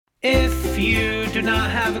If you do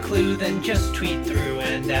not have a clue, then just tweet through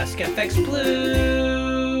and ask FX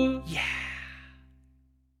Blue. Yeah.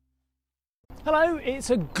 Hello,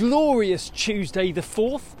 it's a glorious Tuesday the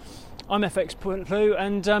 4th. I'm FX Blue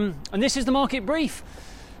and this is the market brief.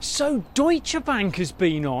 So Deutsche Bank has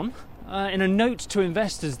been on. In a note to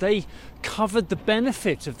investors, they covered the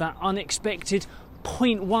benefit of that unexpected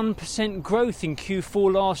 0.1% growth in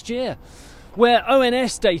Q4 last year, where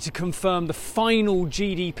ONS data confirmed the final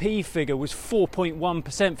GDP figure was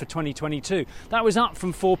 4.1% for 2022. That was up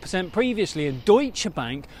from 4% previously, and Deutsche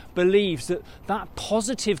Bank believes that that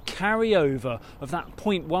positive carryover of that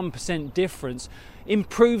 0.1% difference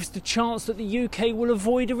improves the chance that the UK will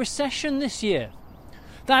avoid a recession this year.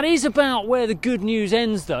 That is about where the good news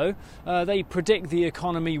ends, though. They predict the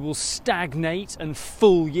economy will stagnate and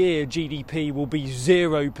full year GDP will be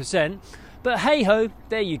 0%. But hey ho,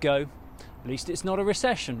 there you go. At least it's not a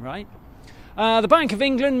recession, right? The Bank of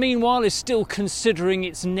England, meanwhile, is still considering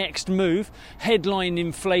its next move. Headline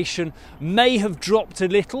inflation may have dropped a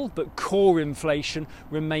little, but core inflation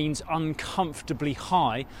remains uncomfortably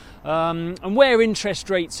high. And where interest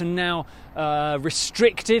rates are now in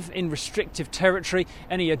restrictive territory,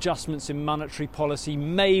 any adjustments in monetary policy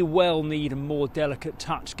may well need a more delicate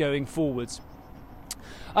touch going forwards.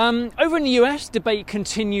 Over in the US, debate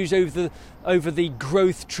continues over the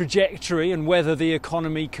growth trajectory and whether the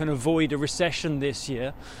economy can avoid a recession this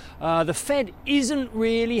year. The Fed isn't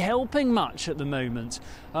really helping much at the moment.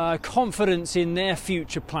 Confidence in their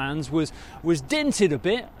future plans was dented a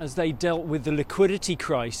bit as they dealt with the liquidity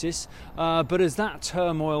crisis, but as that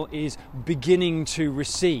turmoil is beginning to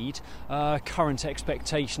recede, current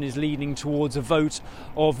expectation is leaning towards a vote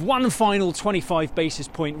of one final 25 basis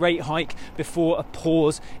point rate hike before a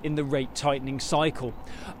pause in the rate tightening cycle.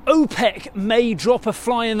 OPEC may drop a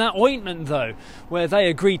fly in that ointment, though, where they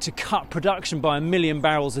agreed to cut production by 1 million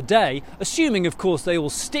barrels a day, assuming, of course, they all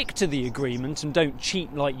stick to the agreement and don't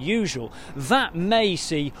cheat like usual. That may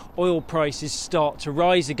see oil prices start to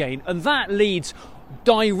rise again, and that leads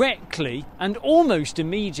directly and almost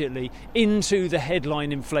immediately into the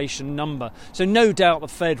headline inflation number. So no doubt the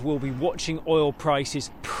Fed will be watching oil prices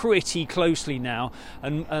pretty closely now,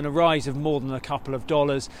 and a rise of more than a couple of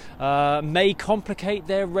dollars may complicate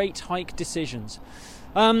their rate hike decisions.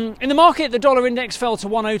 In the market, the dollar index fell to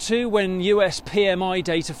 102 when US PMI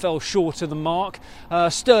data fell short of the mark.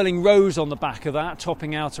 Sterling rose on the back of that,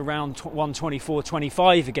 topping out around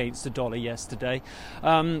 124.25 against the dollar yesterday.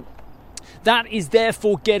 That is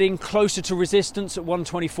therefore getting closer to resistance at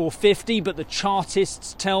 124.50, but the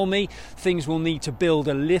chartists tell me things will need to build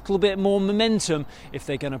a little bit more momentum if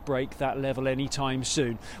they're going to break that level anytime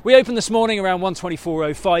soon. We opened this morning around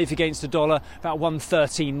 124.05 against the dollar, about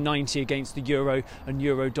 113.90 against the euro, and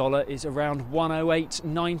euro dollar is around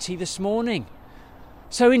 108.90 this morning.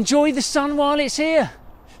 So enjoy the sun while it's here.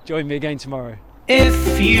 Join me again tomorrow.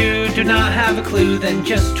 If you do not have a clue, then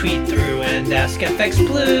just tweet through and ask FX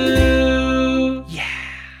Blue.